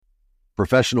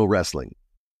Professional wrestling,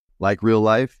 like real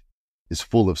life, is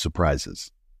full of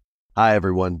surprises. Hi,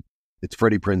 everyone. It's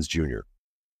Freddie Prinze Jr.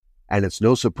 And it's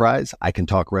no surprise I can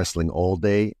talk wrestling all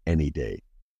day, any day.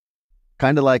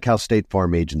 Kind of like how State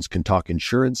Farm agents can talk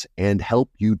insurance and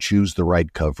help you choose the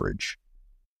right coverage.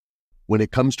 When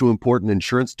it comes to important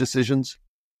insurance decisions,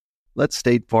 let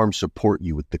State Farm support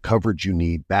you with the coverage you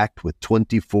need, backed with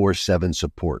 24/7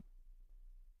 support.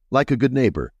 Like a good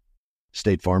neighbor,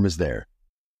 State Farm is there.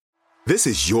 This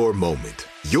is your moment,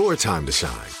 your time to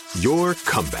shine, your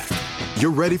comeback.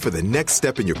 You're ready for the next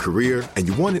step in your career, and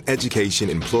you want an education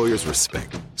employers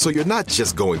respect. So you're not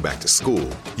just going back to school,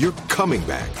 you're coming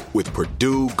back with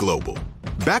Purdue Global.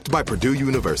 Backed by Purdue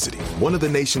University, one of the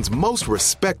nation's most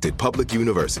respected public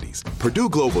universities, Purdue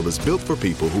Global is built for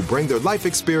people who bring their life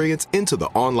experience into the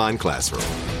online classroom.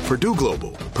 Purdue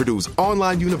Global, Purdue's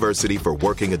online university for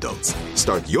working adults.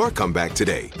 Start your comeback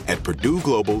today at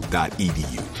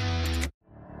purdueglobal.edu.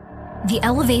 The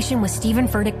Elevation with Stephen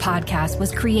Furtick podcast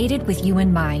was created with you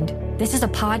in mind. This is a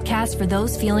podcast for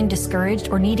those feeling discouraged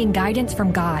or needing guidance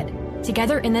from God.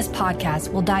 Together in this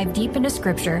podcast, we'll dive deep into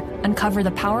Scripture, uncover the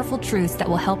powerful truths that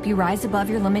will help you rise above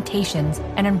your limitations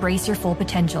and embrace your full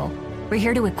potential. We're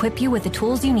here to equip you with the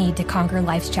tools you need to conquer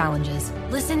life's challenges.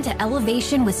 Listen to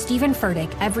Elevation with Stephen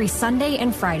Furtick every Sunday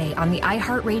and Friday on the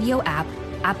iHeartRadio app,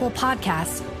 Apple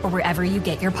Podcasts, or wherever you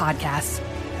get your podcasts.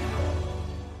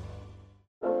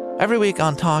 Every week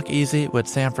on Talk Easy with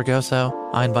Sam Fragoso,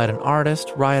 I invite an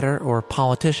artist, writer, or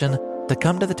politician to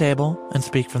come to the table and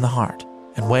speak from the heart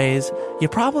in ways you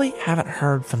probably haven't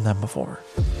heard from them before.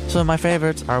 Some of my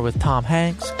favorites are with Tom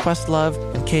Hanks, Questlove,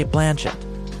 and Cate Blanchett.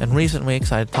 In recent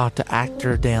weeks, I talked to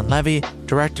actor Dan Levy,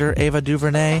 director Ava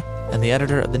DuVernay, and the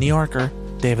editor of The New Yorker,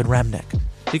 David Remnick.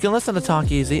 You can listen to Talk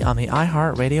Easy on the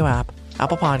iHeartRadio app,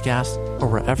 Apple Podcasts, or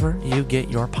wherever you get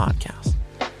your podcasts.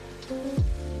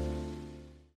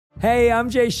 Hey, I'm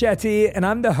Jay Shetty, and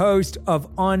I'm the host of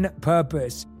On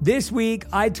Purpose. This week,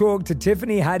 I talked to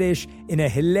Tiffany Haddish in a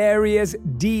hilarious,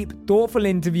 deep, thoughtful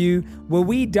interview where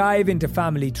we dive into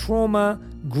family trauma,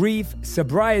 grief,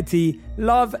 sobriety,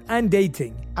 love, and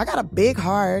dating. I got a big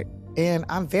heart, and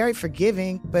I'm very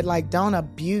forgiving, but don't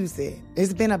abuse it.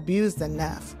 It's been abused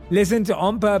enough. Listen to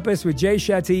On Purpose with Jay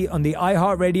Shetty on the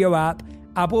iHeartRadio app,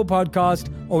 Apple Podcast,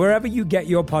 or wherever you get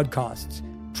your podcasts.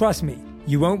 Trust me,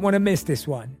 you won't want to miss this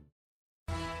one.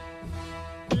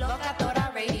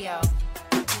 Locatora Radio.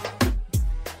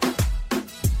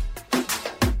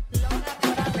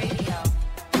 Locatora Radio.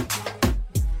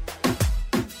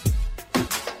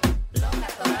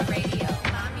 Locatora Radio.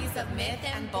 Mommies of myth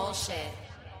and bullshit.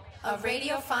 A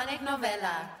radiophonic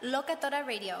novela. Locatora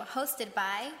Radio, hosted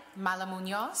by Mala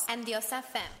Muñoz and Diosa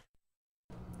Fem.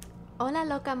 Hola,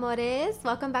 locamores.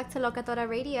 Welcome back to Locatora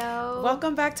Radio.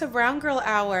 Welcome back to Brown Girl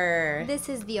Hour. This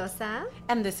is Diosa.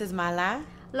 And this is Mala.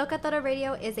 Locatora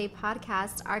Radio is a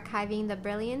podcast archiving the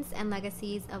brilliance and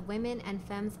legacies of women and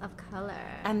femmes of color.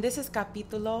 And this is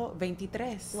Capítulo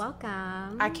 23.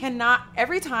 Welcome. I cannot,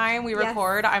 every time we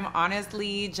record, I'm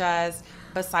honestly just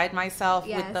beside myself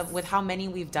with how many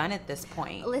we've done at this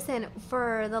point. Listen,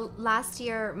 for the last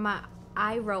year,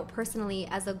 I wrote personally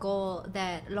as a goal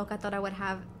that Locatora would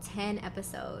have 10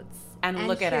 episodes. And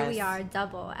look at us. Here we are,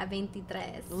 double at 23.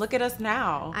 Look at us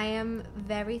now. I am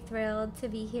very thrilled to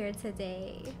be here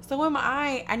today. So am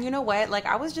I. And you know what?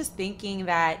 I was just thinking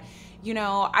that,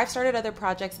 I've started other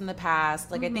projects in the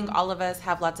past. I think all of us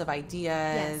have lots of ideas.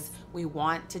 Yes. We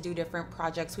want to do different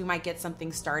projects. We might get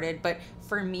something started. But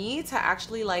for me to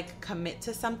actually commit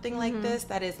to something like this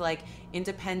that is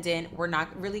independent, we're not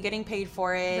really getting paid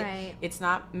for it. Right. It's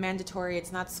not mandatory.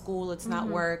 It's not school. It's not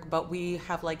work. But we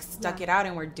have stuck it out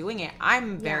and we're doing it.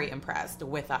 I'm very impressed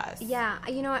with us. Yeah.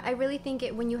 I really think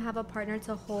when you have a partner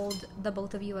to hold the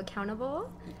both of you accountable.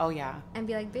 Oh, yeah. And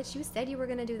be like, bitch, you said you were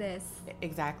going to do this.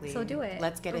 Exactly. So do it.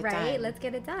 Let's get it done. Right? Let's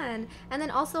get it done. And then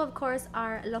also, of course,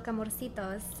 our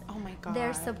locamorcitos. Oh, my God.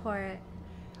 Their support.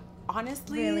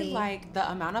 Honestly, really.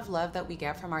 The amount of love that we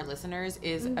get from our listeners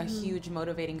is a huge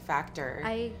motivating factor.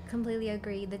 I completely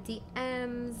agree. The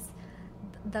DMs,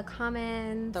 the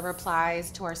comments, the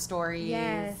replies to our stories.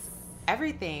 Yes.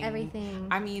 Everything.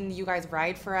 I mean, you guys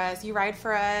ride for us. You ride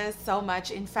for us so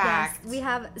much, in fact. Yes, we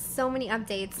have so many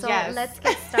updates. So let's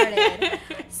get started.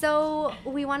 So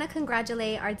we want to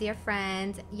congratulate our dear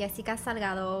friend, Jessica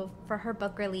Salgado, for her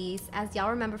book release. As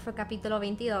y'all remember, for Capítulo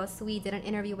 22, we did an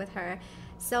interview with her.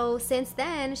 So since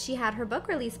then, she had her book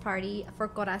release party for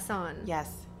Corazon.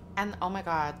 Yes. And oh my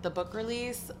God, the book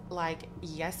release, like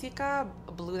Jessica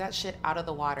blew that shit out of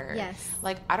the water. Yes.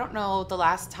 Like, I don't know the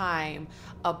last time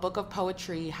a book of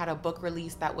poetry had a book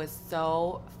release that was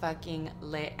so fucking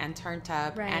lit and turned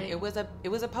up. Right. And it was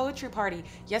a poetry party.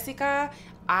 Jessica,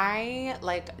 I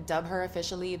like dub her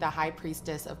officially the high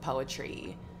priestess of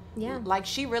poetry. Yeah. Like,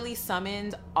 she really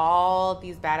summoned all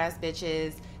these badass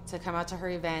bitches to come out to her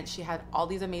event. She had all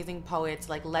these amazing poets,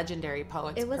 like legendary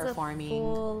poets, performing. It was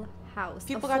a full house.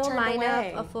 People got turned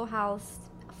away. A full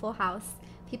house.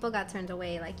 People got turned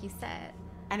away, like you said.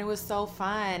 And it was so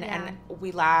fun. Yeah. And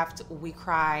we laughed, we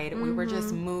cried, we were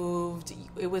just moved.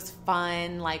 It was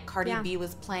fun. Like, Cardi B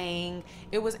was playing.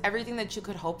 It was everything that you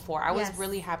could hope for. I was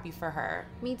really happy for her.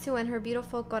 Me too. And her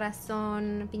beautiful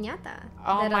corazón piñata.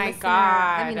 Oh my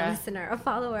God. A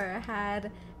follower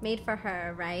had made for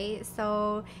her, right?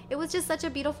 So it was just such a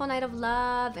beautiful night of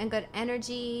love and good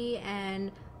energy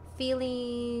and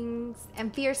feelings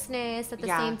and fierceness at the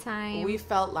same time. We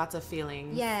felt lots of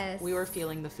feelings. Yes. We were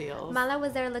feeling the feels. Mala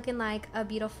was there looking like a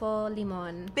beautiful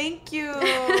limon. Thank you.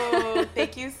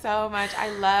 Thank you so much. I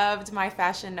loved my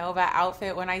Fashion Nova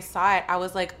outfit. When I saw it, I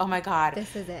was like, oh my God.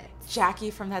 This is it. Jackie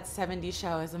from that 70s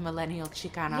show is a millennial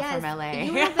Chicana from LA.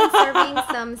 You have been serving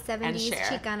some 70s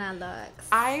Chicana looks.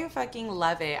 I fucking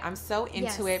love it. I'm so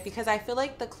into it because I feel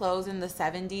like the clothes in the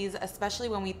 70s, especially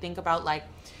when we think about like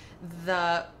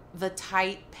the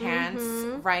tight pants,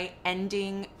 right,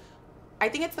 ending. I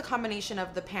think it's the combination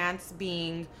of the pants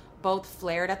being both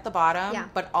flared at the bottom,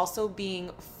 but also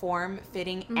being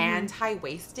form-fitting and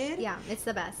high-waisted. Yeah, it's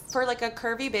the best. For like a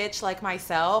curvy bitch like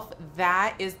myself,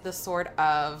 that is the sort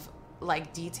of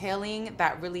like detailing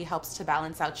that really helps to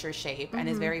balance out your shape and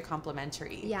is very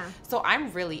complimentary. Yeah. So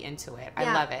I'm really into it.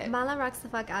 I love it. Mala rocks the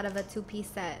fuck out of a two-piece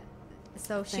set.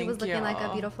 So she was looking like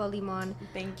a beautiful limon.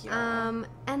 Thank you. And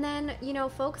then,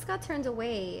 folks got turned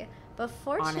away. But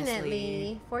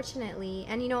fortunately,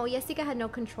 and Jessica had no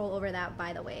control over that,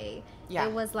 by the way. Yeah.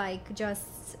 It was like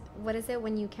just, what is it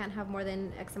when you can't have more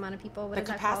than X amount of people? What is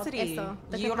capacity. That called?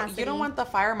 Eso, you capacity. You don't want the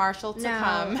fire marshal to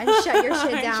come. And shut your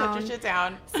shit down. Shut your shit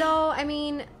down. So, I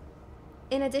mean,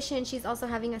 in addition, she's also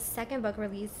having a second book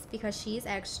release because she's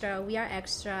extra. We are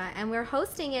extra. And we're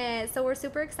hosting it. So we're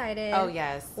super excited. Oh,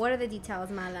 yes. What are the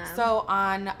details, Mala? So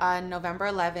on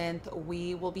November 11th,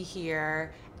 we will be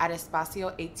here at Espacio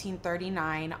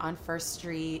 1839 on 1st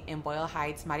Street in Boyle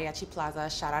Heights, Mariachi Plaza.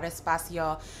 Shout out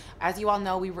Espacio. As you all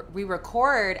know, we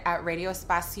record at Radio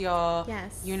Espacio.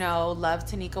 Yes. Love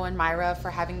to Nico and Myra for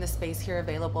having the space here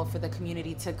available for the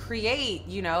community to create,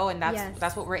 and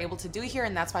that's what we're able to do here,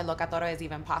 and that's why Locatora is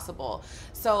even possible.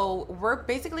 So we're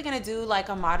basically going to do like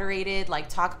a moderated like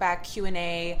talk back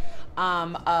Q&A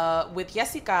with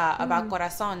Jessica about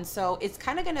Corazon. So it's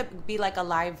kind of going to be like a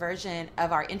live version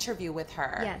of our interview with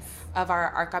her. Yes. Of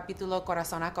our Capítulo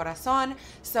Corazón a Corazón.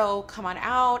 So come on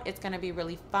out. It's going to be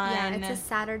really fun. Yeah, it's a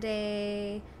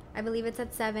Saturday. I believe it's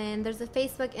at 7. There's a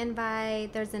Facebook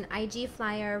invite. There's an IG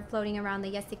flyer floating around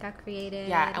that Jessica created.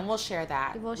 Yeah, and we'll share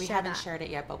that. We haven't that. shared it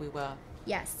yet, but we will.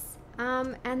 Yes.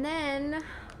 And then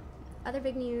other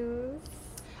big news.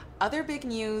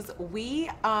 We,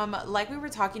 like we were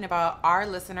talking about, our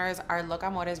listeners, our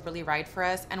locamores really write for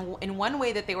us. And in one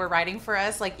way that they were writing for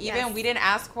us, like even we didn't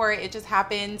ask for it, it just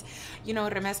happened.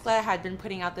 Remezcla had been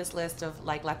putting out this list of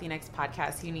like Latinx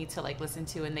podcasts you need to like listen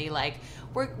to. And they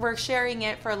we're sharing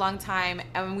it for a long time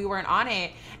and we weren't on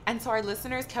it. And so our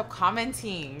listeners kept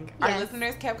commenting. Our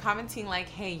listeners kept commenting like,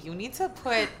 hey, you need to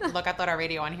put Locatora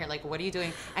Radio on here. Like, what are you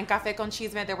doing? And Café con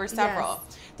Chisme, there were several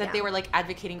that they were like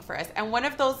advocating for us. And one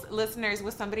of those listeners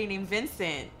was somebody named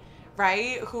Vincent,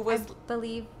 right? Who was, I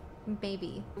believe,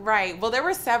 maybe. Right. Well, there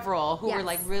were several who were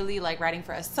like really like writing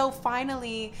for us. So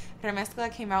finally,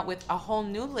 Remezcla came out with a whole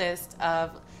new list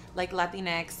of like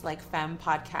Latinx, like femme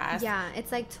podcasts. Yeah,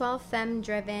 it's like 12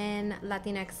 femme-driven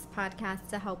Latinx podcasts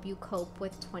to help you cope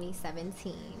with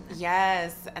 2017.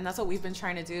 Yes, and that's what we've been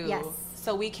trying to do. Yes.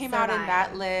 So we came out in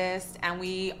that list, and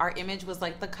our image was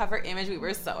like the cover image. We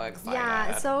were so excited.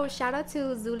 Yeah, so shout out to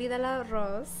Zuli de la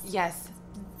Rose. Yes.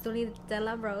 Zuli de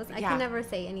la Rose. I can never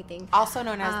say anything. Also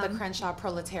known as the Crenshaw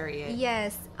Proletariat.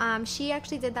 Yes. She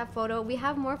actually did that photo. We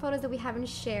have more photos that we haven't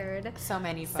shared. So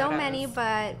many photos.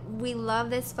 But we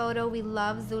love this photo. We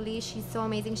love Zuli. She's so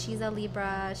amazing. She's a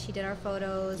Libra. She did our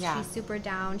photos. Yeah. She's super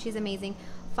down. She's amazing.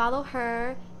 Follow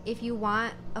her. If you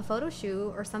want a photo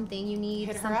shoot or something, you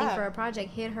need something for a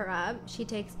project, hit her up. She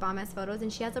takes bomb-ass photos,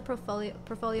 and she has a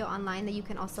portfolio online that you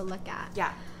can also look at.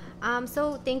 Yeah.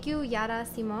 So thank you, Yara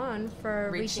Simon, for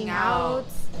reaching out.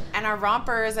 And our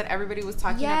rompers that everybody was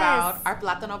talking about, our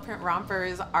Plátano print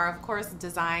rompers are, of course,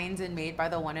 designed and made by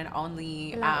the one and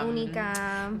only La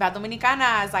Única. Bad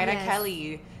Dominicana, Zaira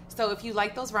Kelly. So if you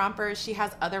like those rompers, she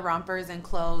has other rompers and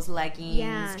clothes,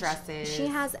 leggings, dresses. She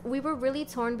has, we were really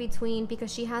torn between,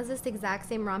 because she has this exact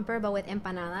same romper but with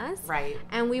empanadas. Right.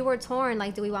 And we were torn,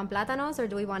 like, do we want plátanos or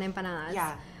do we want empanadas?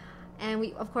 Yeah. And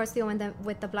we, of course, we went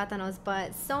with the plátanos,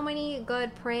 but so many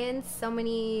good prints, so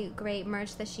many great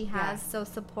merch that she has, so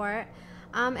support.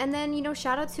 And then, you know,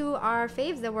 shout out to our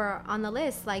faves that were on the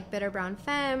list, like Bitter Brown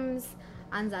Femmes,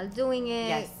 Anzal Doing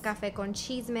It, Café con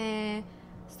Chisme,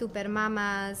 Super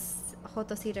Mamas,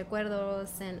 Jotos y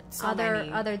Recuerdos, and so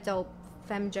other dope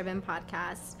femme-driven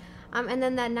podcasts. And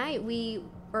then that night,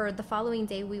 the following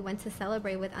day, we went to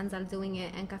celebrate with Anzal Doing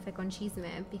It and Café con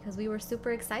Chisme because we were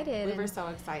super excited. We were so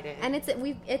excited. And it's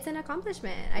an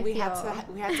accomplishment, we had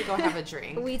to go have a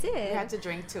drink. We did. We had to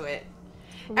drink to it.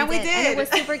 We did. And it was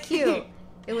super cute.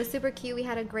 It was super cute. We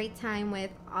had a great time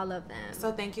with all of them.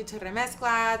 So thank you to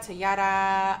Remezcla, to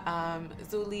Yara,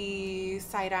 Zuli,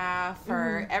 Saira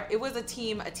for it was a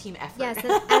team effort. Yes,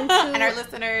 and to, and our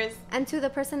listeners, and to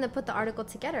the person that put the article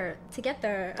together,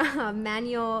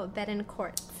 Manuel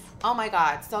Betancourt. Oh my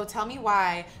God. So tell me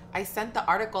why I sent the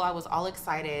article. I was all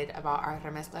excited about our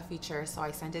Remezcla feature. So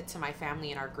I sent it to my family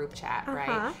in our group chat,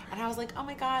 right? And I was like, oh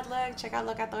my God, look, check out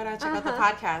Locatora, check out the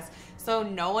podcast. So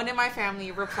no one in my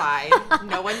family replied.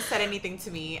 No one said anything to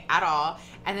me at all.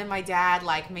 And then my dad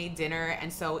made dinner.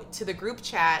 And so to the group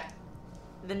chat,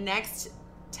 the next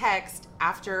text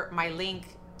after my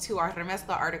link to our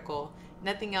Remezcla article,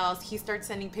 nothing else, he starts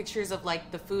sending pictures of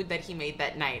the food that he made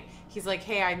that night. He's like,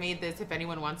 hey, I made this if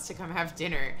anyone wants to come have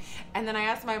dinner. And then I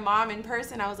asked my mom in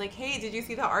person, I was like, hey, did you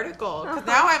see the article? Because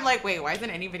now I'm like, wait, why isn't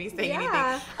anybody saying anything?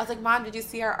 I was like, Mom, did you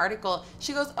see our article?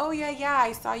 She goes, oh yeah,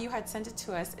 I saw you had sent it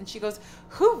to us. And she goes,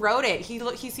 who wrote it?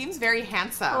 He seems very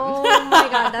handsome. Oh my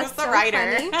God, that's Who's the so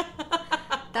writer? Funny.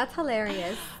 That's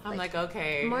hilarious. I'm like,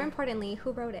 okay. More importantly,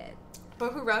 who wrote it?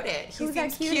 But who wrote it? He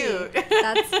seems cute.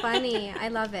 That's funny. I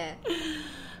love it.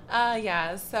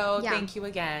 Thank you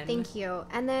again. Thank you.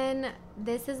 And then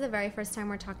this is the very first time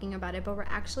we're talking about it, but we're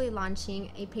actually launching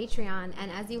a Patreon.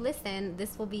 And as you listen,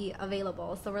 this will be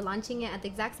available. So we're launching it at the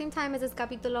exact same time as this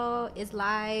Capítulo is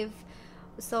live.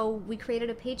 So we created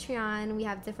a Patreon. We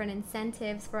have different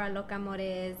incentives for our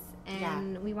locamores.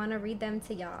 And we want to read them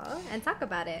to y'all and talk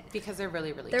about it. Because they're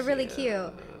really, really cute. They're really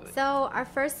cute. So our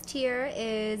first tier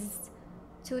is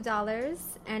 $2,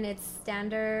 and it's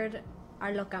standard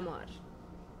our locamor.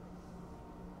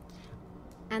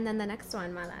 And then the next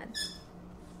one, my lad.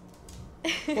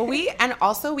 Well,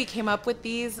 we came up with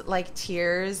these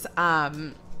tiers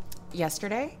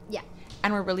yesterday. Yeah.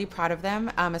 And we're really proud of them,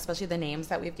 especially the names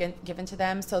that we've given to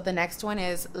them. So the next one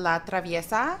is La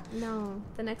Traviesa. No,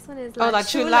 the next one is La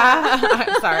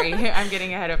Chula. Sorry, I'm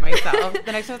getting ahead of myself.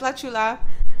 The next one is La Chula.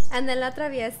 And then La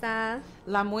Traviesa.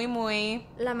 La Muy Muy.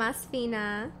 La Más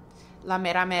Fina. La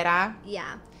Mera Mera.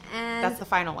 Yeah. And that's the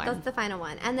final one. That's the final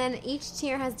one. And then each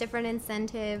tier has different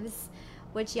incentives,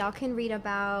 which y'all can read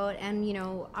about. And, you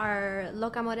know, our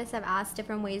locamores have asked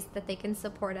different ways that they can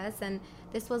support us. And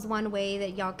this was one way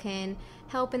that y'all can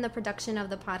help in the production of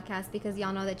the podcast, because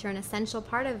y'all know that you're an essential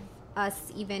part of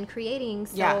us even creating.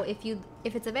 So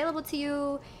if it's available to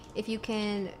you, if you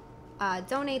can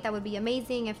donate, that would be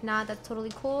amazing. If not, that's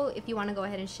totally cool. If you want to go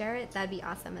ahead and share it, that'd be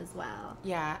awesome as well.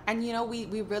 Yeah. And you know,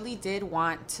 we really did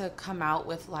want to come out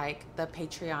with the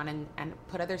Patreon and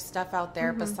put other stuff out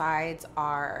there besides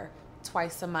our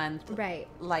twice a month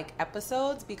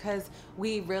episodes, because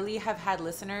we really have had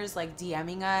listeners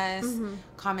DMing us,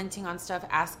 commenting on stuff,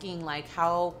 asking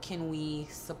how can we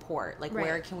support,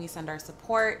 where can we send our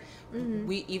support,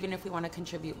 we even if we want to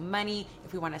contribute money,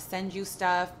 if we want to send you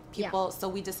stuff, people. So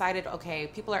we decided, okay,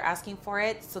 people are asking for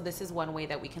it, so this is one way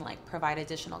that we can provide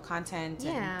additional content.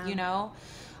 And you know,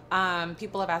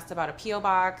 people have asked about a PO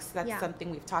box. That's something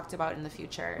we've talked about in the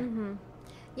future.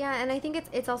 Yeah, and I think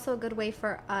it's also a good way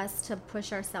for us to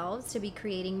push ourselves to be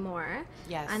creating more.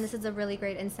 Yes. And this is a really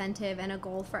great incentive and a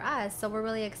goal for us. So we're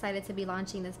really excited to be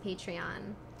launching this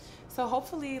Patreon. So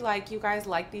hopefully, you guys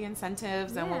like the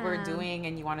incentives and what we're doing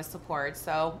and you want to support.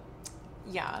 So,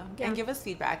 yeah. And give us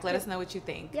feedback. Let us know what you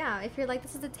think. Yeah, if you're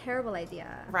this is a terrible idea.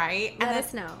 Right? Let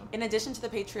us know. In addition to the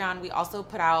Patreon, we also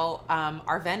put out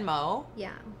our Venmo.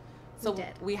 Yeah. So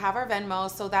we have our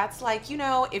Venmo. So that's you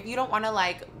know, if you don't want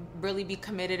to really be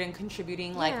committed and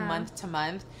contributing month to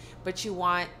month, but you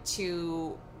want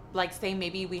to say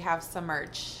maybe we have some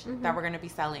merch that we're going to be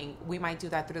selling, we might do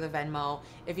that through the Venmo.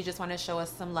 If you just want to show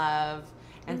us some love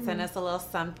and send us a little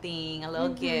something, a little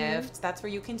gift, that's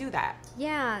where you can do that.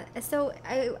 Yeah. So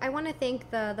I want to thank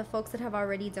the folks that have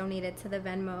already donated to the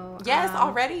Venmo. Yes,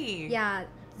 already. Yeah.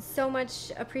 so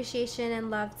much appreciation and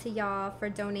love to y'all for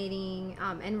donating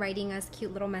and writing us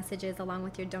cute little messages along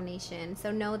with your donation.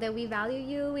 So know that we value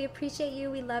you, we appreciate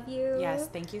you, we love you. Yes,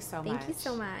 thank you so much. Thank you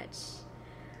so much.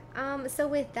 So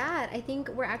with that, I think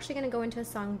we're actually going to go into a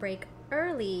song break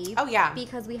early. Oh, yeah.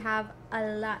 Because we have a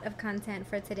lot of content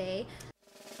for today.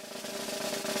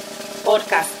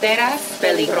 Podcasteras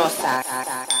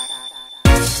peligrosas.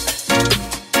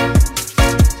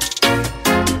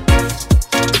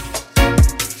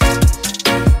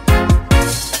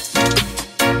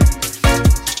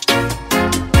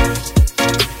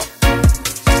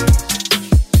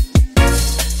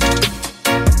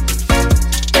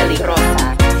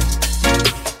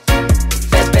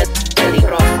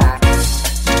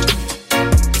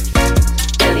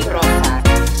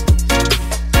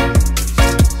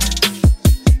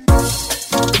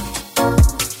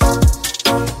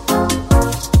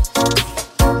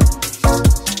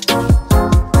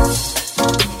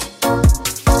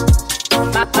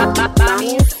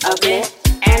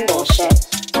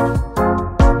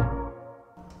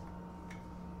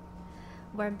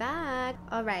 We're back.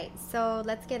 All right, so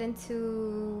let's get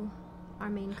into our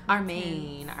main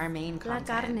content. Our main content.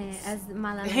 La carne, as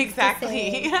Mala likes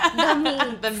Exactly. to say. The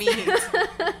meat. The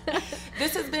meat.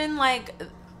 This has been like,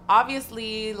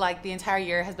 obviously, like the entire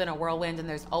year has been a whirlwind, and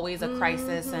there's always a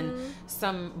crisis and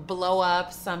some blow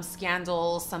up, some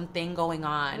scandal, something going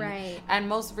on. Right. And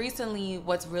most recently,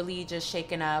 what's really just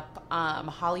shaken up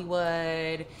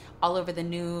Hollywood, all over the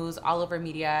news, all over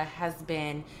media, has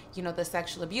been, you know, the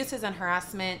sexual abuses and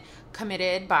harassment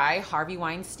committed by Harvey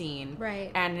Weinstein.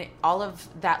 Right. And all of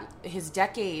that, his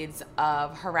decades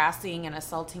of harassing and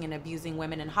assaulting and abusing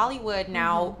women in Hollywood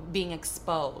now being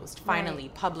exposed,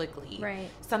 finally, publicly. Right.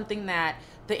 Something that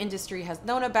the industry has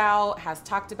known about, has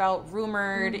talked about,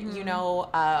 rumored, you know,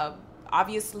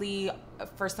 obviously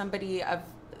for somebody of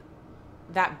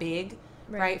that big,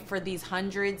 right, for these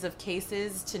hundreds of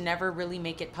cases to never really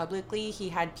make it publicly, he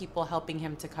had people helping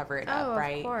him to cover it up,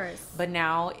 right? Of course. But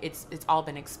now it's all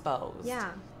been exposed.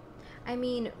 Yeah. I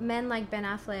mean, men like Ben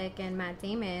Affleck and Matt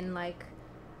Damon, like,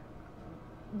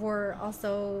 were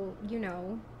also, you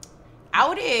know,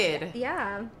 outed.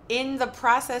 Yeah. In the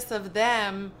process of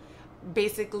them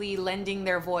basically lending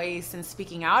their voice and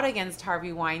speaking out against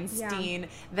Harvey Weinstein,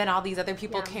 then all these other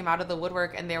people came out of the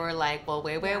woodwork and they were like, well,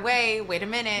 wait a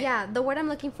minute. Yeah, the word I was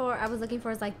looking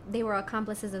for is like they were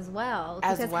accomplices as well.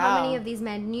 Because how many of these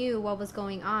men knew what was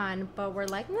going on, but were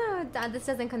like, no, this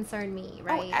doesn't concern me,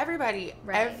 right? Oh, everybody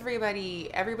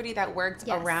that worked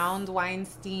around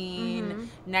Weinstein,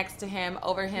 next to him,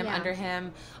 over him, under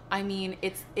him. I mean,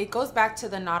 it goes back to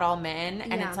the not all men,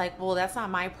 and it's like, well, that's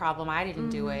not my problem. I didn't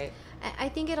do it. I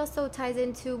think it also ties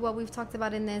into what we've talked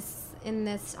about in this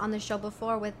on the show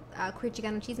before with Queer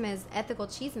Chicano Chisme, is ethical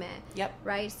chisme. Yep.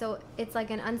 Right. So it's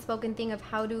like an unspoken thing of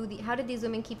how did these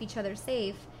women keep each other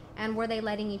safe, and were they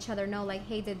letting each other know, like,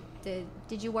 hey,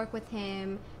 did you work with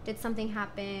him? Did something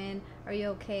happen? Are you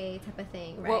okay? Type of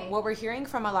thing. Right. What we're hearing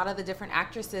from a lot of the different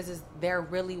actresses is there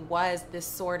really was this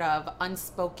sort of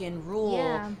unspoken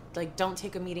rule, like, don't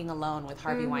take a meeting alone with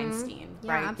Harvey Weinstein,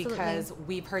 right? Absolutely. Because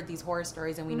we've heard these horror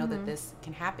stories and we know that this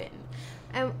can happen.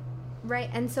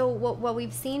 And so what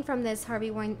we've seen from this Harvey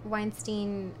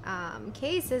Weinstein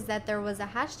case is that there was a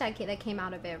hashtag that came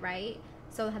out of it, right?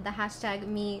 So the hashtag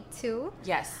 #MeToo.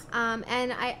 Yes.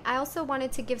 And I also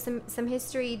wanted to give some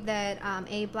history that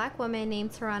a black woman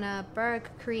named Tarana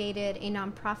Burke created a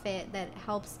nonprofit that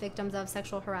helps victims of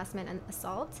sexual harassment and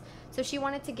assault. So she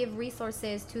wanted to give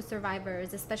resources to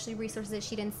survivors, especially resources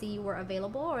she didn't see were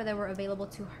available or that were available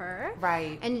to her.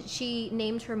 Right. And she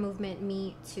named her movement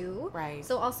Me Too. Right.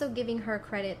 So also giving her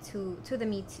credit to the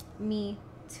Me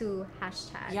Too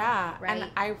hashtag. Yeah. Right.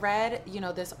 And I read,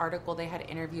 this article, they had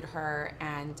interviewed her,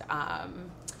 and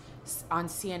on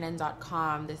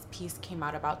CNN.com, this piece came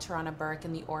out about Tarana Burke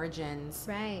and the origins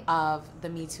of the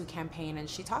Me Too campaign. And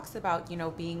she talks about,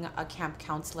 being a camp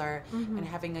counselor and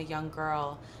having a young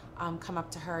girl come up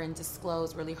to her and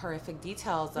disclose really horrific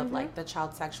details of like the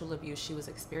child sexual abuse she was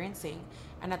experiencing.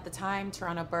 And at the time,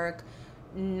 Tarana Burke,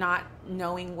 not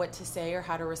knowing what to say or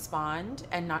how to respond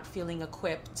and not feeling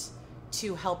equipped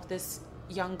to help this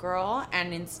young girl,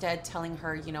 and instead telling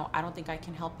her, I don't think I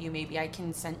can help you. Maybe I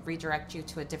can redirect you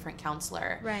to a different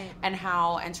counselor. Right. And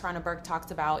Tarana Burke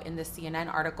talked about in the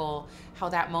CNN article how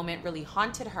that moment really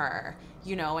haunted her,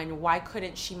 and why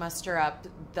couldn't she muster up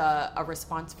a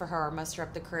response for her, or muster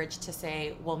up the courage to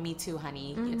say, well, me too,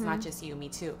 honey. It's not just you, me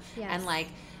too. Yes. And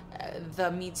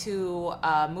the Me Too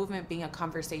movement being a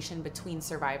conversation between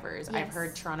survivors. Yes. I've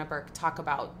heard Tarana Burke talk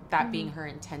about that being her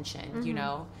intention,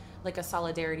 like a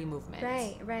solidarity movement.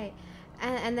 Right.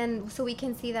 And then, so we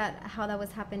can see that how that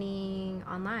was happening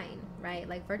online, right?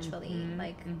 Like virtually,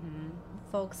 like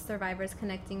folks, survivors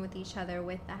connecting with each other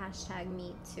with the hashtag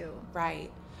 #MeToo.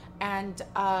 Right. And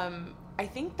I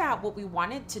think that what we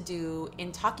wanted to do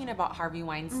in talking about Harvey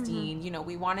Weinstein, you know,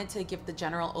 we wanted to give the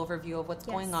general overview of what's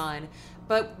going on,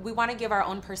 but we want to give our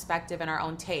own perspective and our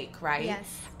own take, right? Yes.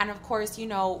 And of course, you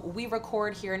know, we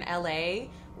record here in LA.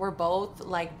 We're both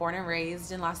like born and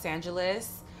raised in Los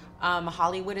Angeles.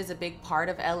 Hollywood is a big part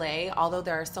of LA, although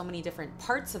there are so many different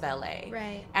parts of LA.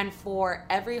 Right. And for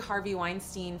every Harvey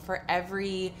Weinstein, for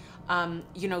every,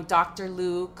 you know, Dr.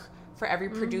 Luke, for every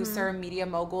producer, media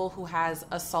mogul who has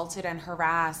assaulted and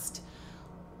harassed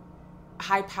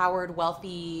high-powered,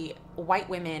 wealthy white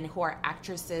women who are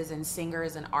actresses and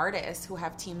singers and artists who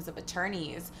have teams of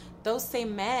attorneys, those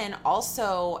same men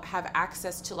also have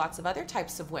access to lots of other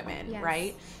types of women,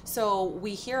 right? So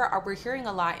we're hearing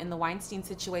a lot in the Weinstein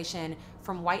situation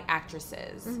from white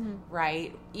actresses,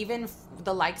 right? Even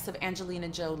the likes of Angelina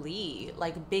Jolie,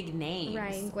 like big names.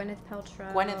 Right,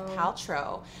 Gwyneth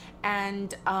Paltrow.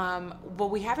 And what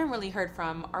we haven't really heard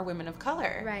from are women of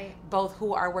color. Right. Both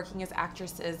who are working as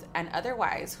actresses and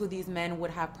otherwise, who these men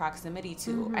would have proximity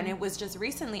to. And it was just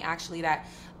recently, actually, that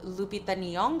Lupita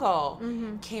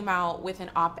Nyong'o came out with an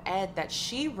op-ed that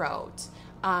she wrote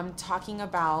talking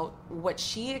about what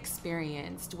she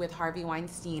experienced with Harvey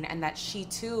Weinstein, and that she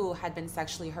too had been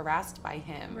sexually harassed by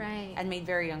him and made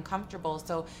very uncomfortable.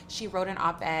 So she wrote an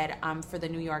op-ed for the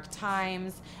New York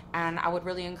Times, and I would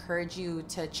really encourage you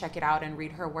to check it out and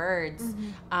read her words.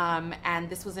 And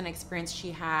this was an experience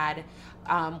she had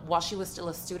while she was still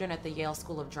a student at the Yale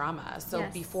School of Drama. So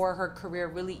before her career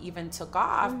really even took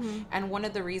off. And one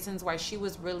of the reasons why she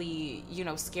was really, you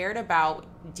know, scared about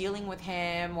dealing with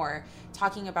him or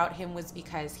talking about him was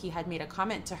because he had made a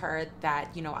comment to her that,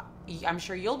 you know, I'm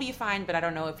sure you'll be fine, but I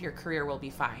don't know if your career will be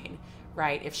fine,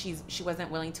 right? If she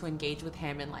wasn't willing to engage with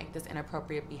him in like this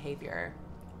inappropriate behavior.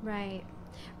 Right.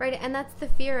 Right. And that's the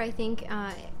fear, I think,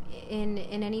 in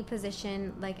any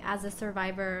position, like as a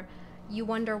survivor, you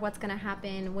wonder what's going to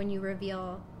happen when you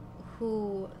reveal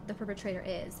who the perpetrator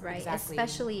is, right? Exactly.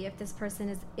 Especially if this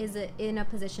person is in a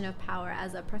position of power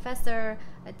as a professor,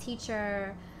 a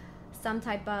teacher, some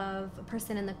type of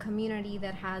person in the community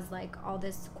that has like all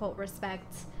this quote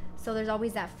respect. So there's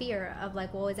always that fear of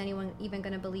like, well, is anyone even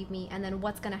going to believe me? And then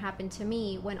what's going to happen to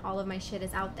me when all of my shit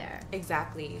is out there?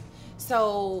 Exactly.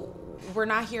 So we're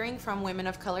not hearing from women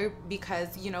of color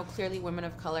because, you know, clearly women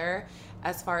of color,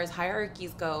 as far as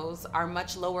hierarchies goes, are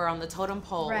much lower on the totem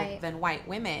pole than white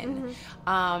women.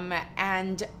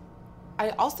 And I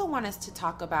also want us to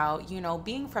talk about, you know,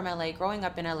 being from LA, growing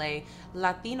up in LA,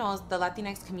 Latinos, the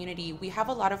Latinx community, we have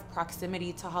a lot of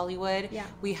proximity to Hollywood. Yeah.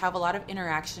 We have a lot of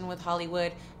interaction with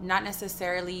Hollywood, not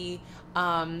necessarily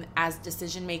as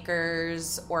decision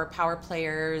makers or power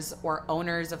players or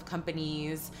owners of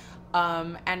companies.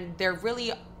 And they're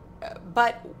really,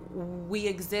 but we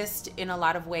exist in a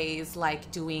lot of ways,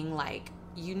 like doing like,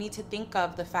 you need to think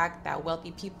of the fact that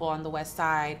wealthy people on the West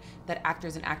Side, that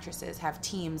actors and actresses have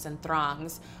teams and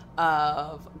throngs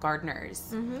of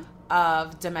gardeners,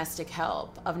 of domestic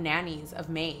help, of nannies, of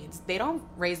maids. They don't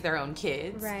raise their own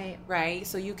kids, right?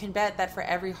 So you can bet that for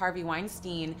every Harvey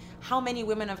Weinstein, how many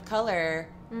women of color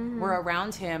were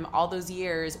around him all those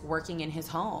years working in his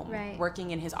home,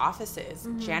 working in his offices,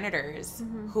 janitors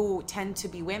who tend to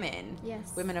be women,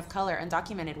 women of color,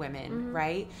 undocumented women,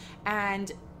 right? And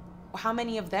how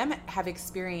many of them have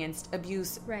experienced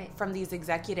abuse from these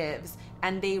executives,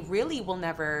 and they really will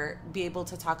never be able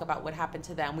to talk about what happened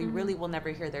to them. We really will never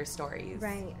hear their stories.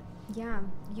 Right. Yeah.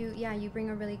 You bring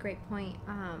a really great point.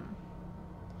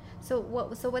 So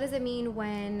what does it mean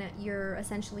when you're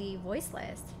essentially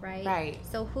voiceless, right? Right.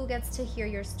 So who gets to hear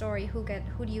your story? Who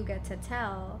do you get to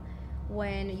tell?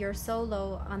 When you're so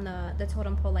low on the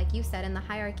totem pole, like you said, in the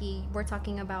hierarchy, we're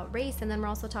talking about race, and then we're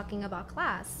also talking about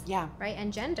class, right,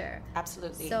 and gender.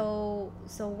 Absolutely. So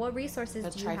what resources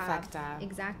do you trifecta. have?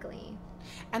 Exactly.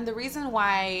 And the reason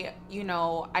why, you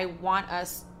know, I want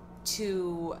us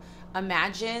to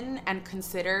imagine and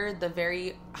consider the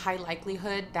very high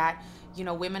likelihood that, you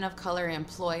know, women of color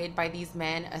employed by these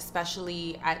men,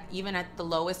 especially even at the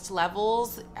lowest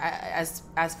levels, as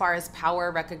far as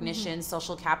power, recognition,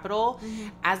 social capital,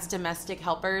 as domestic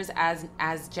helpers,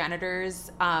 as janitors,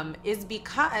 is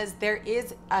because there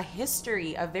is a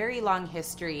history, a very long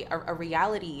history, a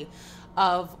reality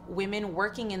of women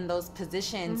working in those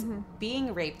positions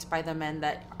being raped by the men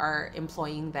that are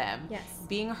employing them,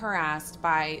 being harassed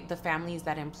by the families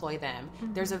that employ them.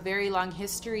 There's a very long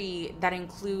history that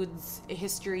includes a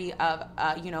history of,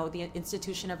 the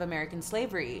institution of American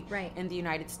slavery in the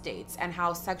United States, and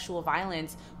how sexual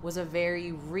violence was a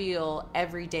very real,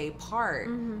 everyday part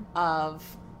of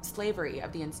slavery,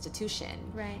 of the institution.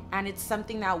 And it's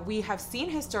something that we have seen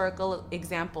historical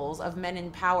examples of men in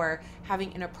power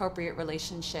having inappropriate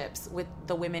relationships with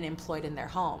the women employed in their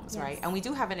homes, right? And we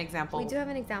do have an example.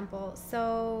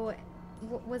 So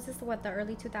was this the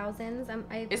early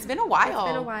 2000s? It's been a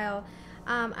while.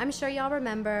 I'm sure y'all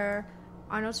remember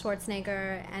Arnold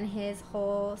Schwarzenegger and his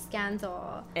whole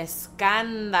scandal.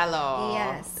 Escándalo.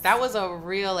 Yes. That was a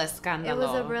real escándalo. It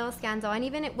was a real scandal. And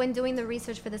even when doing the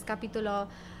research for this capítulo,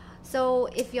 so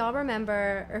if y'all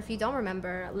remember, or if you don't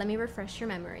remember, let me refresh your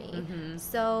memory.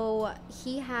 So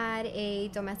he had a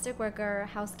domestic worker,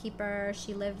 housekeeper.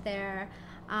 She lived there.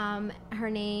 Her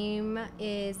name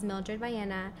is Mildred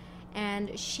Ballena,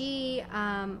 and she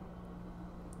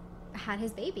had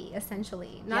his baby,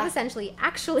 essentially. Not essentially,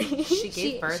 actually. She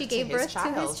gave birth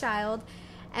to his child.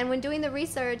 And when doing the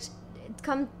research,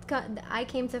 I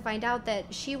came to find out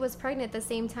that she was pregnant the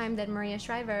same time that Maria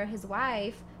Shriver, his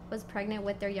wife, was pregnant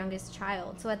with their youngest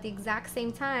child. So at the exact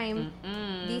same time,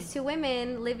 these two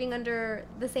women living under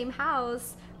the same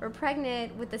house were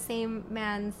pregnant with the same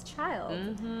man's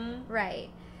child. Right.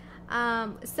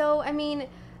 So, I mean...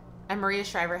 And Maria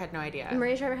Shriver had no idea.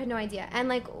 And,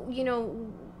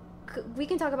 we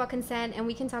can talk about consent, and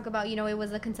we can talk about, it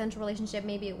was a consensual relationship.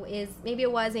 Maybe it was, maybe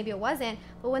it wasn't.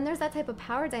 But when there's that type of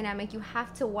power dynamic, you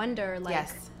have to wonder,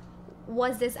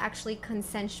 was this actually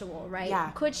consensual, right?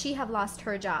 Yeah. Could she have lost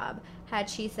her job had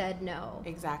she said no?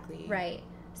 Exactly. Right.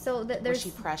 So was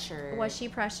she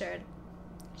pressured?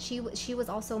 She was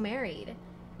also married.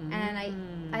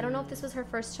 And I don't know if this was her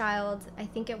first child. I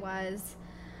think it was.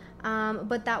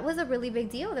 But that was a really big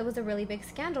deal. That was a really big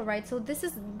scandal, right? So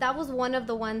that was one of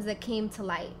the ones that came to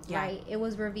light, right? It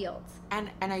was revealed. And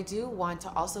I do want to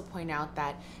also point out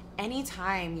that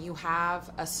anytime you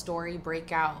have a story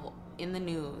break out in the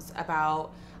news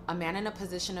about a man in a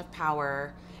position of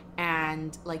power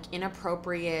and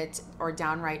inappropriate or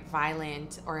downright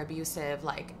violent or abusive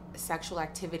sexual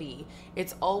activity,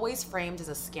 it's always framed as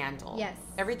a scandal. Yes.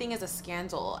 Everything is a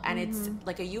scandal, and it's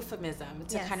like a euphemism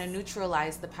to kind of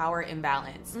neutralize the power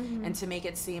imbalance and to make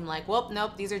it seem like, well,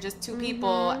 nope, these are just two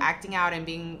people acting out and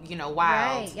being, wild.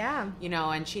 Right, yeah.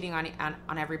 And cheating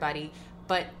on everybody.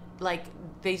 But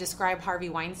they describe Harvey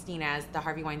Weinstein as the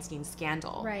Harvey Weinstein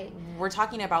scandal. Right. We're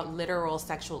talking about literal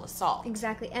sexual assault.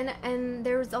 Exactly. And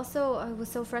there was also, it was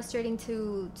so frustrating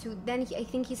to then I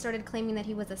think he started claiming that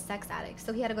he was a sex addict.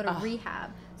 So he had to go to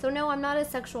rehab. So no, I'm not a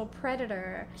sexual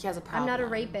predator. He has a problem. I'm not a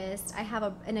rapist. I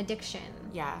have an addiction.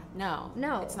 Yeah. No.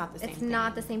 It's not the same thing. It's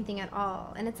not the same thing at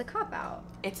all. And it's a cop-out.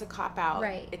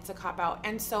 Right. It's a cop-out.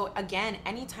 And so, again,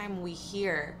 anytime we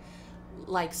hear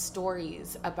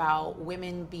stories about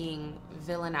women being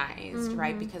villainized,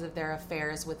 right, because of their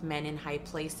affairs with men in high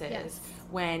places,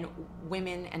 when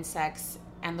women and sex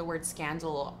and the word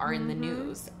scandal are in the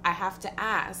news, I have to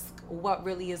ask, what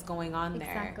really is going on there?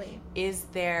 Exactly. Is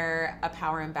there a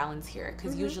power imbalance here?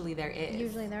 Because usually there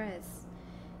is.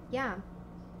 Yeah.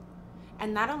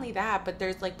 And not only that, but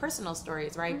there's personal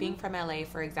stories, right? Being from LA,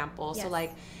 for example. Yes. So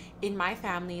in my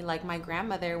family, my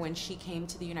grandmother, when she came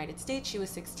to the United States, she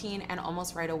was 16, and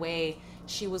almost right away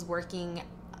she was working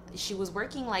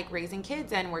raising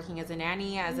kids and working as a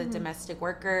nanny, as a domestic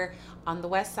worker on the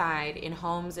West Side in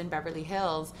homes in Beverly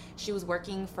Hills. She was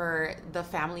working for the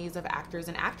families of actors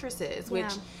and actresses,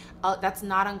 which that's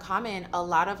not uncommon. A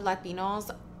lot of Latinos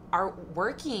are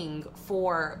working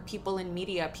for people in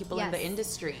media, people in the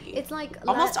industry. It's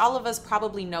almost all of us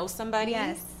probably know somebody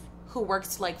who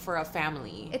works for a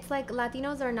family. It's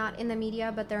Latinos are not in the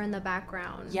media, but they're in the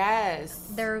background.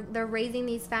 Yes. They're raising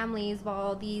these families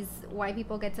while these white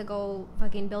people get to go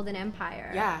fucking build an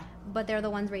empire. Yeah. But they're the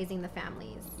ones raising the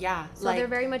families. Yeah. So they're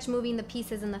very much moving the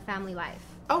pieces in the family life.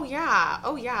 Oh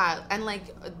yeah. And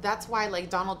that's why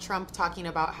Donald Trump talking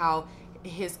about how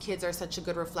his kids are such a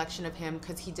good reflection of him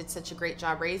because he did such a great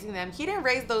job raising them. He didn't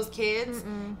raise those kids,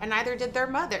 and neither did their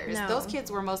mothers. No. Those kids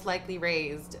were most likely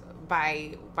raised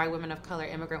by women of color,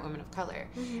 immigrant women of color.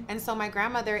 And so my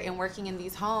grandmother, in working in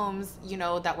these homes,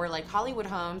 that were Hollywood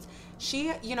homes, she,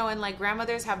 and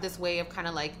grandmothers have this way of kind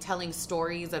of telling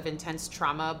stories of intense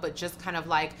trauma, but just kind of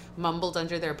mumbled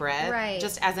under their breath, right,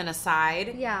 just as an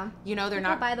aside. Yeah. They're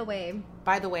not, by the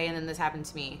way, and then this happened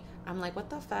to me. I'm what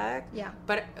the fuck? Yeah.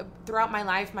 But throughout my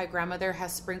life, my grandmother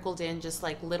has sprinkled in just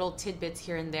little tidbits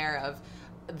here and there of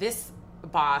this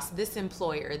boss, this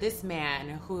employer, this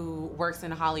man who works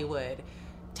in Hollywood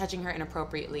touching her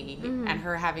inappropriately and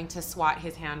her having to swat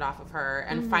his hand off of her,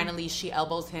 and finally she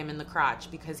elbows him in the crotch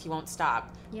because he won't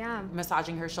stop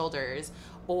massaging her shoulders,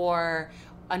 or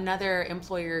another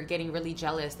employer getting really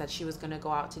jealous that she was going to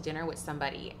go out to dinner with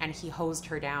somebody and he hosed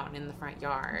her down in the front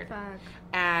yard. Fuck.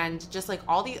 And just like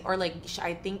all these, or like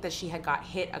I think that she had got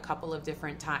hit a couple of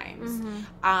different times.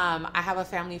 I have a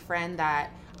family friend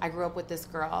that I grew up with, this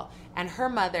girl, and her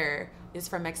mother is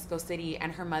from Mexico City,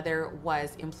 and her mother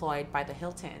was employed by the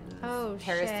Hiltons. Oh,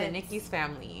 Paris shit. and Nikki's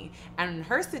family. And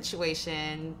her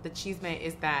situation, the chisme,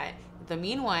 is that the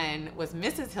mean one was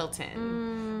Mrs.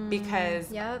 Hilton, because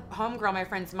homegirl, my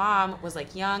friend's mom, was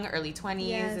like young, early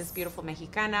 20s, this beautiful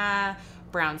Mexicana,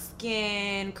 brown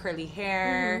skin, curly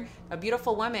hair, a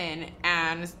beautiful woman,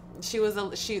 and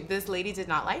this lady did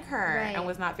not like her and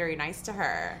was not very nice to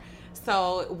her.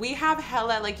 So we have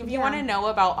hella, like, if you want to know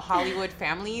about Hollywood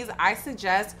families, I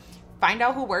suggest find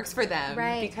out who works for them,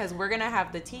 because we're gonna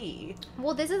have the tea.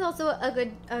 Well, this is also a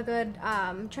good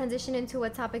transition into a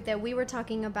topic that we were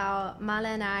talking about. Mala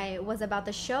and I was about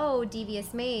the show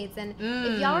Devious Maids, and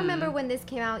if y'all remember when this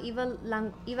came out, Eva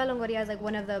Longoria is like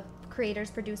one of the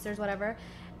creators, producers, whatever.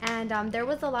 And there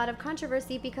was a lot of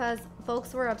controversy because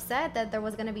folks were upset that there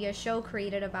was going to be a show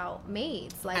created about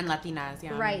maids. Like, and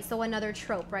Latinas, Right, so another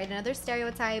trope, right? Another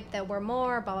stereotype that we're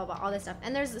more, blah, blah, blah, all this stuff.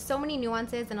 And there's so many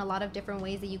nuances and a lot of different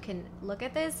ways that you can look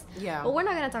at this. Yeah. But we're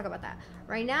not going to talk about that.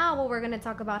 Right now, what we're going to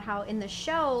talk about how in the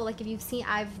show, like if you've seen,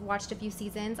 I've watched a few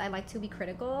seasons. I like to be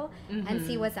critical and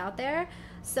see what's out there.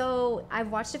 So I've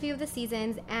watched a few of the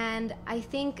seasons, and I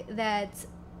think that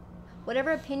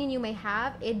whatever opinion you may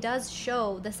have, it does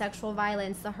show the sexual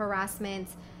violence, the harassment,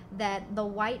 that the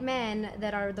white men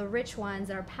that are the rich ones,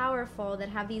 that are powerful, that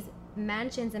have these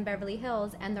mansions in Beverly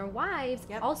Hills, and their wives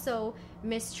also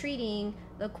mistreating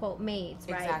the, quote, maids,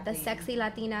 right? The sexy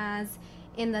Latinas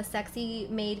in the sexy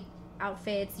maid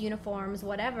outfits, uniforms,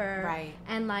 whatever, right?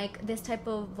 And like this type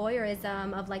of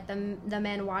voyeurism of like the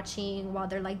men watching while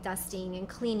they're like dusting and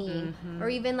cleaning, or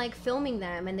even like filming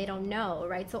them and they don't know,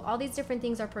 right? So all these different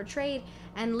things are portrayed,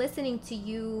 and listening to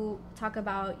you talk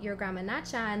about your grandma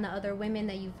Nacha and the other women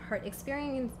that you've heard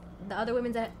experience, the other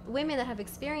women that have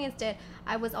experienced it,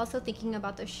 I was also thinking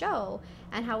about the show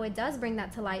and how it does bring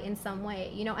that to light in some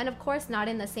way, you know, and of course not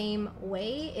in the same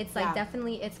way. It's like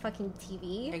definitely, it's fucking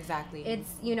TV. Exactly.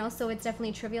 It's, you know, so it's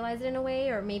definitely trivialized in a way,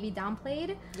 or maybe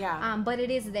downplayed. But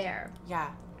it is there.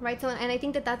 Right. So, and I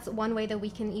think that that's one way that we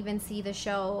can even see the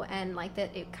show, and like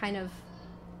that it kind of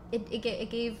it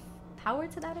gave power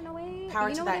to that in a way.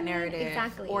 Power to that narrative.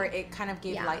 Exactly. Or it kind of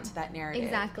gave light to that narrative.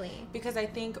 Exactly. Because I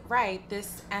think,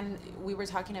 this, and we were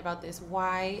talking about this,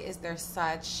 why is there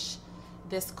such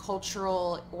this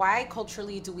why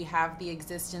culturally do we have the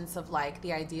existence of like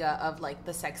the idea of like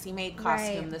the sexy maid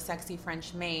costume, the sexy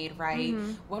French maid, right?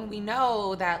 When we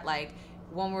know that like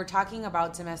when we're talking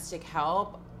about domestic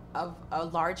help, of a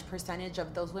large percentage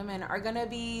of those women are gonna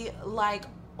be like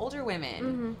older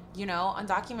women, you know,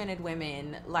 undocumented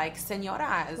women, like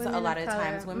senoras, women a lot of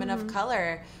times, women of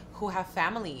color who have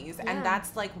families, and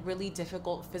that's like really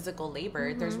difficult physical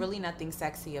labor. There's really nothing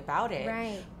sexy about it.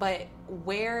 Right. But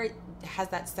where has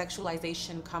that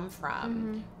sexualization come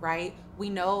from, right? We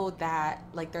know that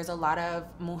like there's a lot of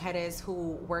mujeres who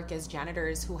work as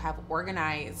janitors who have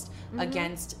organized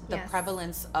against the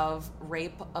prevalence of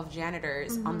rape of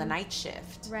janitors on the night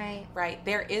shift. Right. Right.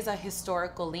 There is a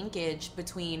historical linkage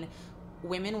between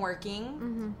women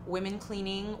working, women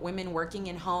cleaning, women working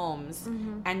in homes,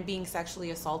 and being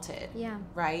sexually assaulted. Yeah.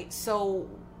 Right? So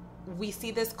we see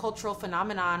this cultural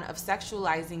phenomenon of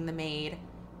sexualizing the maid.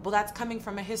 Well, that's coming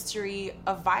from a history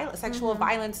of sexual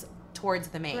violence towards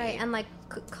the maid. Right, and like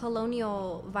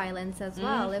colonial violence as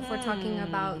well, if we're talking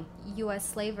about U.S.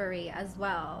 slavery as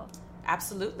well.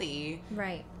 Absolutely.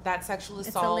 Right. That sexual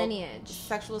assault. It's a lineage.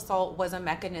 Sexual assault was a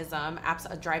mechanism,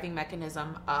 a driving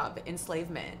mechanism of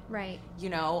enslavement. Right. You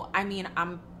know, I mean,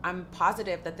 I'm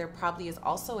positive that there probably is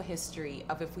also a history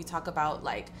of, if we talk about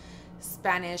like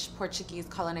Spanish, Portuguese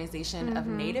colonization of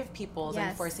native peoples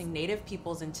and forcing native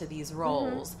peoples into these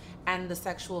roles, and the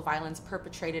sexual violence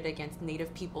perpetrated against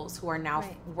native peoples who are now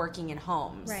working in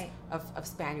homes of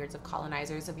Spaniards, of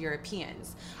colonizers, of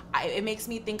Europeans. It makes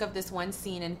me think of this one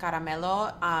scene in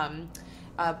Caramelo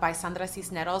by Sandra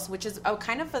Cisneros, which is a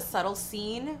kind of a subtle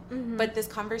scene, but this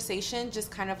conversation just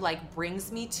kind of like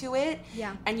brings me to it.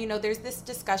 Yeah. And you know, there's this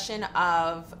discussion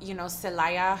of, you know,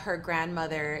 Celaya, her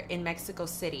grandmother in Mexico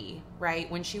City, right?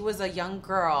 When she was a young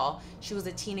girl, she was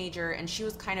a teenager, and she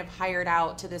was kind of hired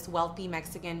out to this wealthy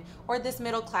Mexican, or this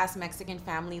middle class Mexican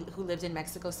family who lived in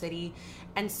Mexico City.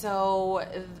 And so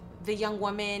the young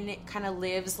woman kind of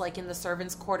lives like in the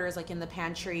servants' quarters, like in the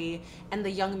pantry, and the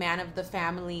young man of the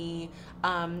family,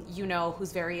 you know,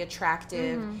 who's very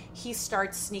attractive, he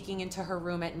starts sneaking into her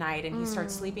room at night and he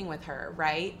starts sleeping with her,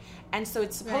 right? And so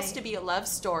it's supposed to be a love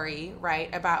story,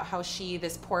 right, about how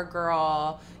this poor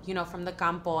girl, you know, from the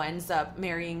campo ends up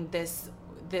marrying this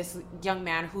young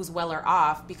man who's weller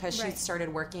off because she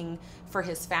started working for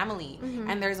his family.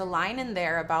 And there's a line in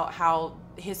there about how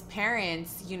his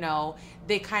parents, you know,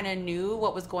 they kind of knew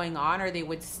what was going on, or they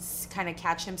would kind of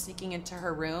catch him sneaking into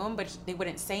her room, but they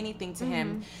wouldn't say anything to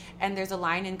him. And there's a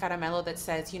line in Caramelo that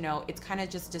says, you know, it's kind of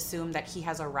just assumed that he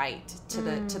has a right to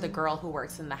the girl who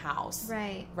works in the house.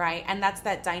 Right. And that's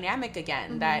that dynamic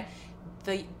again, that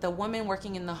the woman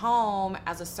working in the home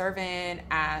as a servant,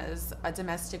 as a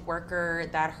domestic worker,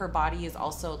 that her body is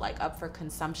also like up for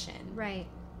consumption. Right.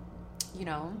 You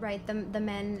know? Right. The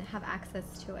men have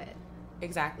access to it.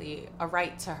 Exactly. A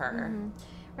right to her.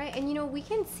 Right. And, you know, we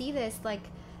can see this, like,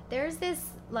 there's this,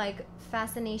 like,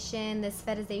 fascination, this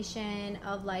fetishization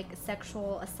of, like,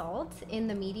 sexual assault in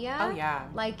the media. Oh, yeah.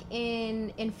 Like,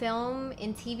 in film,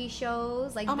 in TV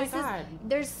shows. Like, oh, my God.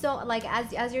 There's so, like,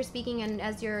 as you're speaking and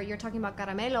as you're talking about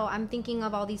Caramelo, I'm thinking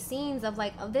of all these scenes of,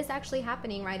 like, of this actually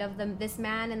happening, right? Of this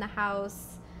man in the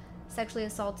house sexually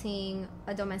assaulting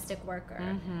a domestic worker,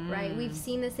 right? We've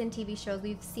seen this in TV shows.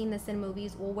 We've seen this in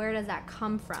movies. Well, where does that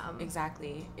come from?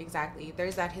 Exactly.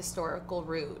 There's that historical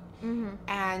root.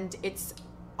 And it's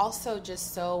also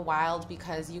just so wild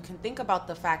because you can think about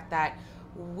the fact that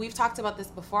we've talked about this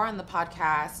before on the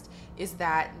podcast, is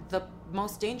that the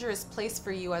most dangerous place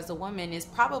for you as a woman is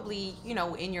probably, you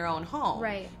know, in your own home.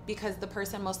 Right. Because the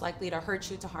person most likely to hurt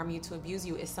you, to harm you, to abuse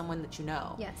you is someone that you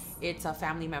know. Yes. It's a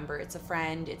family member, it's a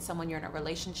friend, it's someone you're in a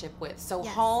relationship with. So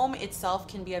home itself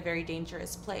can be a very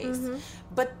dangerous place.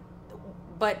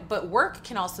 But work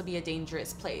can also be a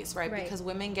dangerous place, right? Because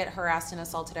women get harassed and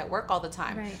assaulted at work all the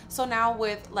time. Right. So now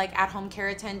with like at-home care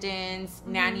attendants,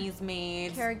 nannies,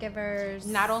 maids, caregivers,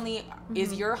 not only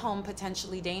is your home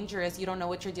potentially dangerous, you don't know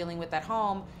what you're dealing with at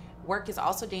home, work is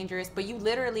also dangerous, but you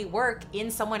literally work in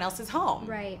someone else's home.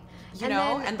 Right. You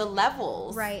know, and the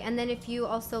levels. Right. And then if you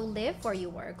also live where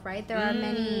you work, right? There are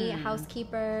many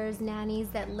housekeepers, nannies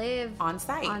that live on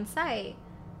site.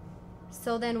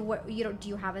 So then, do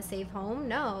you have a safe home?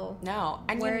 No.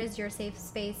 And where is your safe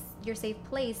space, your safe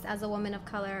place as a woman of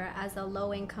color, as a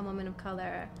low-income woman of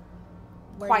color?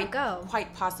 Where do you go?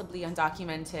 Quite possibly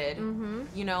undocumented,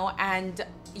 you know? And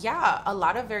yeah, a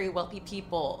lot of very wealthy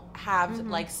people have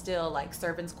like still like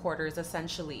servants' quarters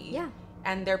essentially. Yeah.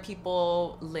 And their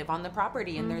people live on the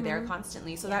property and they're there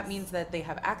constantly. So that means that they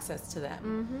have access to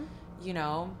them, you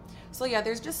know? So yeah,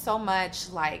 there's just so much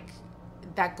like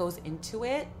that goes into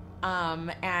it.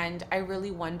 And I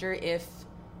really wonder if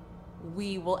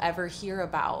we will ever hear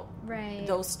about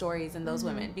those stories and those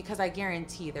women, because I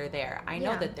guarantee they're there. I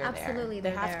know that they're absolutely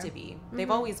there. They have to be. They've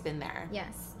always been there.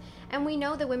 Yes. And we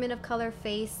know that women of color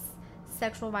face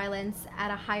sexual violence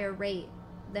at a higher rate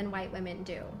than white women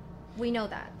do. We know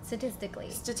that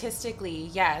statistically. Statistically,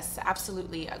 yes,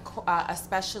 absolutely.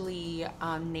 Especially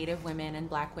Native women and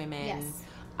Black women. Yes.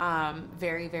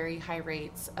 Very, very high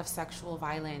rates of sexual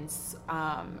violence,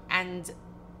 and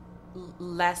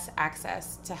less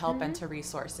access to help and to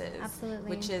resources. Absolutely.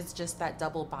 Which is just that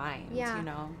double bind, you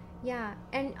know? Yeah.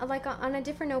 And like on a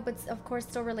different note, but of course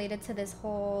still related to this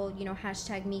whole, you know,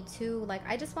 #MeToo, like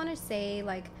I just want to say,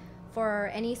 like,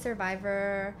 for any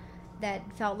survivor that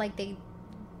felt like they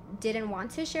didn't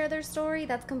want to share their story,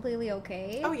 that's completely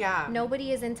okay. Oh, yeah.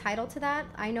 Nobody is entitled to that.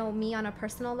 I know me on a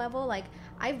personal level, like,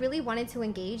 I really wanted to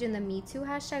engage in the Me Too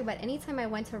hashtag, but anytime I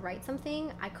went to write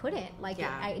something, I couldn't. Like,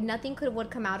 nothing would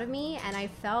come out of me, and I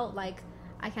felt like,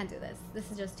 I can't do this.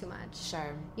 This is just too much.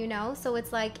 Sure. You know? So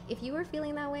it's like, if you were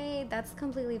feeling that way, that's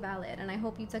completely valid, and I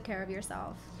hope you took care of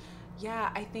yourself.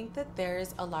 Yeah, I think that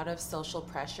there's a lot of social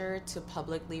pressure to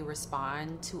publicly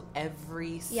respond to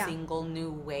every single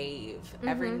new wave,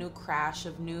 every new crash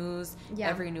of news,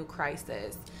 every new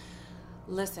crisis.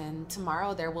 Listen,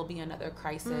 tomorrow there will be another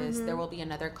crisis. There will be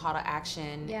another call to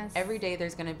action. Yes. Every day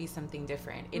there's going to be something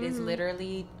different. It is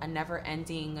literally a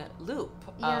never-ending loop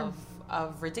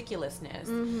of ridiculousness.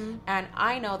 And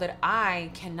I know that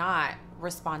I cannot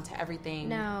respond to everything.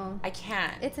 No. I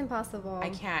can't. It's impossible. I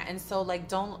can't. And so, like,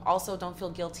 don't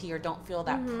feel guilty or don't feel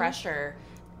that pressure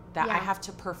that I have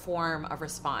to perform a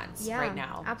response right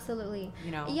now. Absolutely.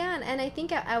 You know? Yeah, and I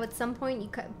think at some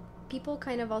point people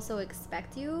kind of also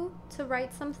expect you to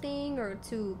write something or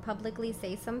to publicly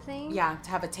say something. Yeah, to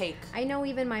have a take. I know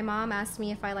even my mom asked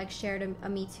me if I like shared a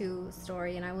Me Too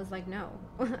story, and I was like, no.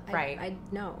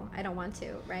 No, I don't want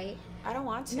to, right? I don't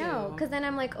want to. No, because then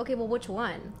I'm like, okay, well, which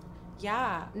one?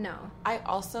 Yeah. No. I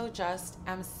also just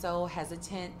am so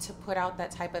hesitant to put out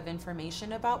that type of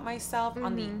information about myself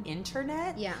on the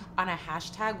internet. Yeah. On a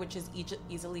hashtag, which is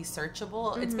easily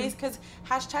searchable. It's based because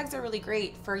hashtags are really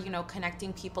great for, you know,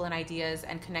 connecting people and ideas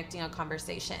and connecting a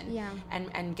conversation. Yeah.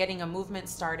 And getting a movement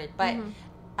started. But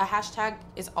a hashtag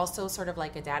is also sort of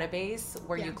like a database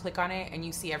where you click on it and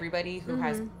you see everybody who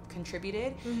has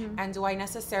contributed. And do I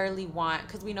necessarily want,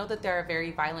 because we know that there are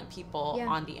very violent people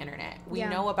on the internet. We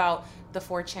know about the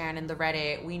 4chan and the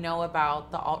Reddit. We know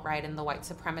about the alt-right and the white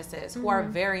supremacists who are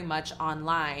very much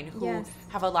online, who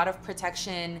have a lot of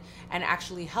protection and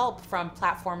actually help from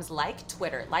platforms like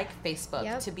Twitter, like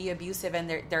Facebook, to be abusive and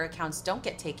their accounts don't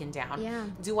get taken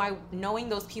down. Do I, knowing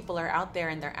those people are out there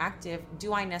and they're active,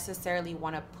 do I necessarily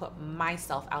want to put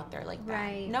myself out there like that?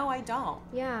 Right. No, I don't.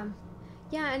 Yeah.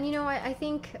 Yeah, and you know, I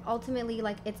think ultimately,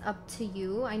 like, it's up to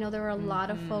you. I know there were a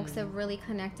lot of folks that really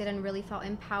connected and really felt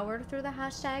empowered through the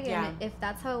hashtag. And if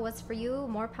that's how it was for you,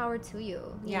 more power to you.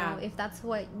 You know, if that's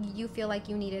what you feel like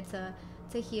you needed to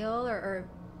heal or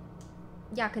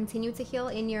continue to heal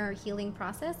in your healing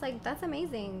process, like, that's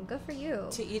amazing. Good for you.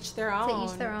 To each their own.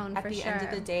 To each their own, At the end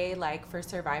of the day, like, for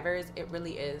survivors, it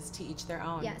really is to each their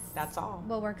own. Yes. That's all.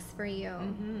 What works for you.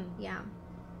 Yeah.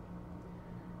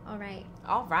 All right.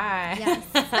 Yes.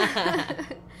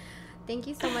 Thank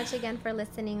you so much again for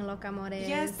listening, Locamores.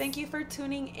 Yes, thank you for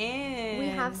tuning in. We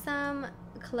have some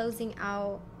closing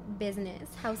out business,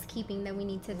 housekeeping that we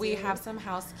need to do. We have some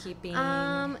housekeeping.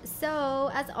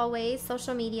 So, as always,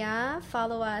 social media.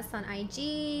 Follow us on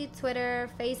IG,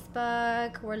 Twitter,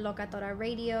 Facebook. We're Locatora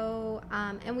Radio.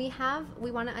 And we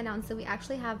want to announce that we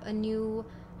actually have a new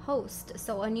host.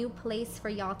 So a new place for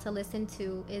y'all to listen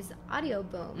to is Audio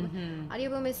Boom.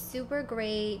 Audio Boom is super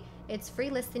great. It's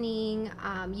free listening.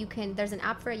 There's an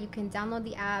app for it. You can download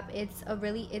the app.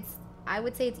 I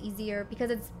would say it's easier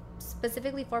because it's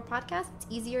specifically for podcasts. It's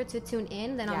easier to tune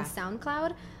in than on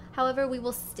SoundCloud. However, we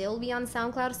will still be on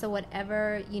SoundCloud. So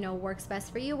whatever, works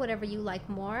best for you, whatever you like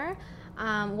more,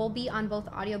 we'll be on both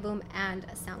Audio Boom and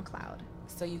SoundCloud.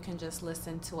 So you can just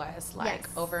listen to us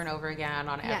over and over again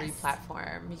on every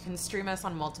platform. You can stream us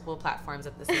on multiple platforms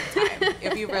at the same time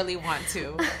if you really want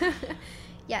to.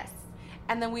 Yes.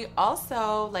 And then we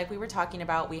also, like we were talking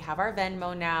about, we have our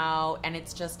Venmo now, and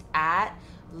it's just at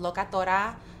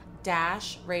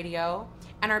Locatora-radio.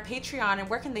 And our Patreon, and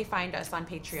where can they find us on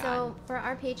Patreon? So for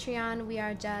our Patreon, we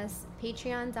are just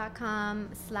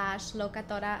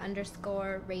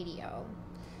patreon.com/Locatora_radio.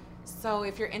 So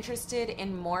if you're interested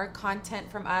in more content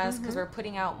from us, because we're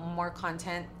putting out more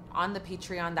content on the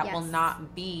Patreon that will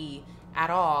not be at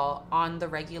all on the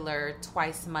regular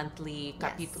twice monthly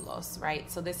capítulos, right?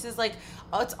 So this is like,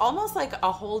 it's almost like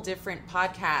a whole different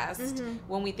podcast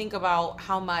when we think about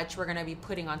how much we're going to be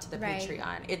putting onto the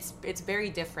Patreon. It's very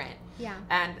different. Yeah.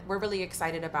 And we're really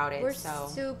excited about it. We're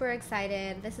super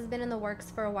excited. This has been in the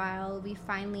works for a while. We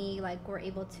finally were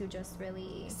able to just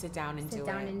really sit down and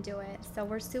do it. So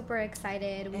we're super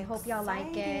excited. We hope y'all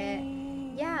like it.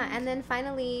 Yeah. And then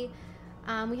finally,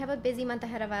 we have a busy month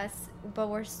ahead of us, but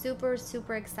we're super,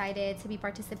 super excited to be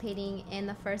participating in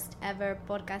the first ever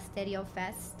Podcasterio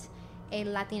Fest, a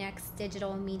Latinx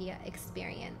digital media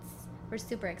experience. We're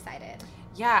super excited.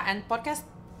 Yeah, and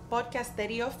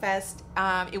Podcasterio Fest,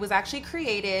 it was actually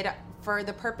created for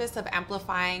the purpose of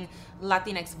amplifying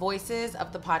Latinx voices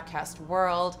of the podcast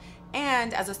world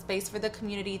and as a space for the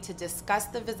community to discuss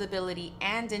the visibility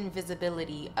and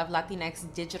invisibility of Latinx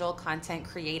digital content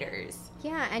creators.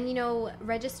 Yeah, and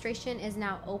registration is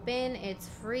now open. It's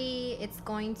free. It's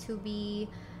going to be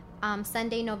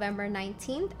Sunday, November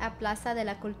 19th at Plaza de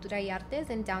la Cultura y Artes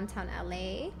in downtown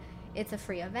LA. It's a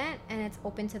free event and it's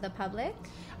open to the public.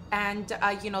 And,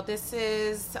 this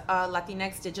is a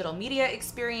Latinx digital media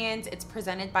experience. It's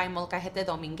presented by Molcajete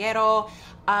Dominguero.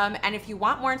 And if you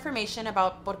want more information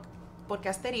about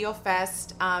Podcasterio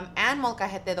Fest and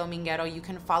Molcajete Dominguero, you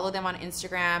can follow them on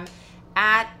Instagram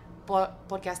at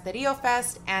Podcasterio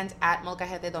Fest and at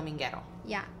Molcajete Dominguero.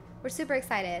 Yeah, we're super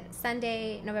excited.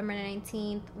 Sunday, November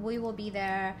 19th, we will be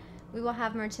there. We will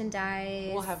have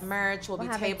merchandise. We'll have merch. We'll be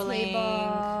have tabling.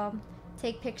 A table.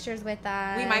 Take pictures with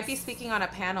us. We might be speaking on a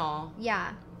panel.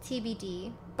 Yeah,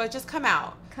 TBD. But just come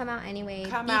out. Come out anyway. Be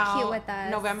cute with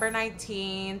us. November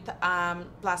 19th,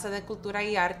 Plaza de Cultura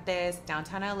y Artes,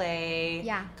 downtown LA.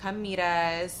 Yeah. Come meet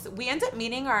us. We end up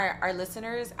meeting our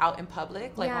listeners out in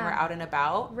public, when we're out and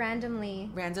about. Randomly.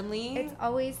 It's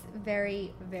always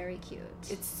very, very cute.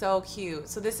 It's so cute.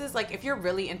 So this is if you're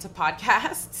really into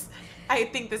podcasts I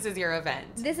think this is your event.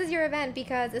 This is your event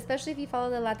because, especially if you follow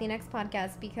the Latinx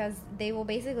podcast, because they will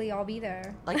basically all be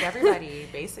there. Like everybody,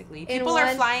 basically. People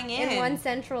are flying in one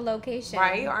central location.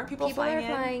 Right? Aren't people flying in?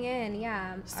 People are flying in,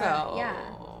 yeah.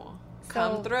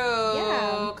 Come through.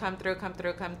 Yeah. Come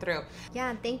through.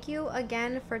 Yeah, thank you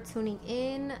again for tuning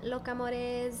in,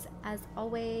 Locamores. As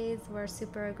always, we're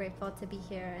super grateful to be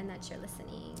here and that you're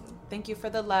listening. Thank you for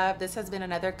the love. This has been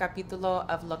another capítulo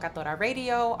of Locatora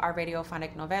Radio, our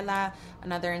radiophonic novela,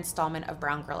 another installment of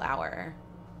Brown Girl Hour.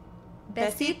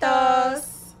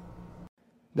 Besitos!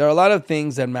 There are a lot of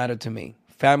things that matter to me.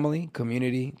 Family,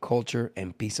 community, culture,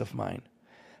 and peace of mind.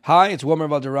 Hi, it's Wilmer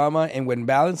Valderrama, and when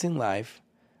balancing life,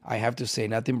 I have to say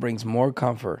nothing brings more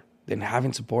comfort than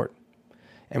having support.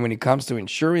 And when it comes to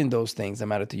ensuring those things that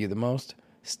matter to you the most,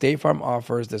 State Farm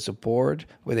offers the support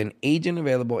with an agent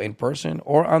available in person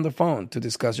or on the phone to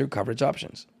discuss your coverage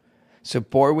options.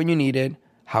 Support when you need it,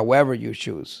 however you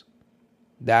choose.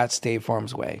 That's State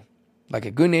Farm's way. Like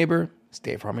a good neighbor,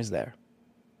 State Farm is there.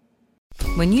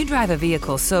 When you drive a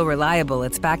vehicle so reliable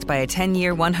it's backed by a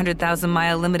 10-year,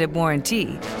 100,000-mile limited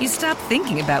warranty, you stop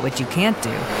thinking about what you can't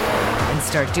do and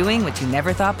start doing what you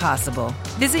never thought possible.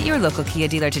 Visit your local Kia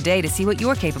dealer today to see what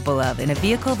you're capable of in a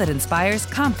vehicle that inspires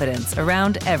confidence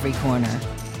around every corner.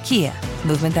 Kia,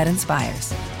 movement that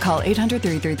inspires. Call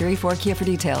 800-333-4KIA for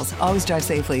details. Always drive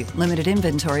safely. Limited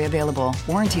inventory available.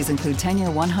 Warranties include 10-year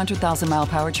 100,000-mile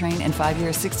powertrain and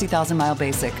 5-year 60,000-mile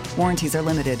basic. Warranties are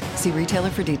limited. See retailer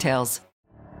for details.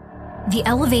 The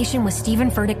Elevation with Stephen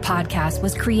Furtick podcast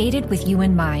was created with you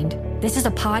in mind. This is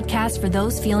a podcast for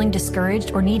those feeling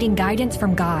discouraged or needing guidance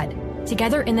from God.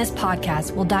 Together in this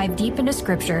podcast, we'll dive deep into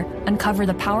Scripture, uncover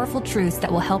the powerful truths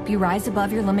that will help you rise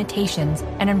above your limitations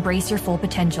and embrace your full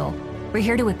potential. We're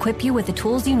here to equip you with the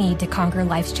tools you need to conquer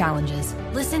life's challenges.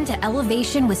 Listen to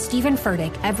Elevation with Stephen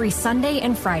Furtick every Sunday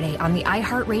and Friday on the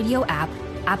iHeartRadio app,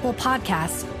 Apple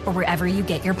Podcasts, or wherever you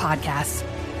get your podcasts.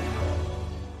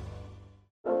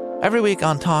 Every week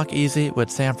on Talk Easy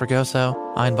with Sam Fragoso,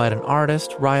 I invite an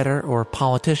artist, writer, or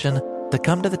politician to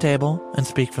come to the table and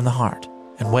speak from the heart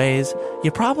in ways you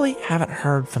probably haven't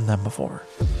heard from them before.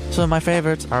 Some of my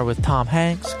favorites are with Tom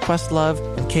Hanks, Questlove,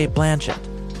 and Cate Blanchett.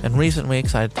 In recent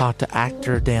weeks, I talked to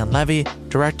actor Dan Levy,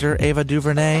 director Ava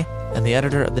DuVernay, and the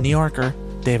editor of The New Yorker,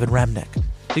 David Remnick.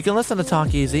 You can listen to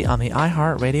Talk Easy on the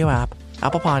iHeartRadio app,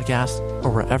 Apple Podcasts,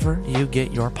 or wherever you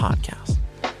get your podcasts.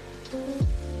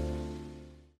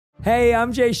 Hey,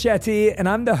 I'm Jay Shetty, and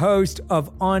I'm the host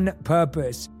of On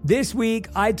Purpose. This week,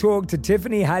 I talked to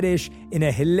Tiffany Haddish in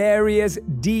a hilarious,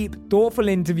 deep, thoughtful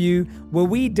interview where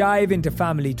we dive into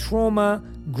family trauma,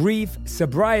 grief,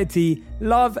 sobriety,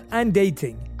 love, and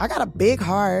dating. I got a big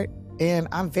heart, and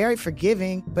I'm very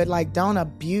forgiving, but don't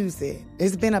abuse it.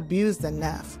 It's been abused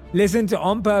enough. Listen to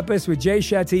On Purpose with Jay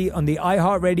Shetty on the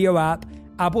iHeartRadio app,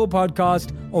 Apple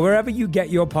Podcast, or wherever you get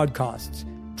your podcasts.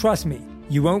 Trust me,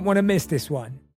 you won't want to miss this one.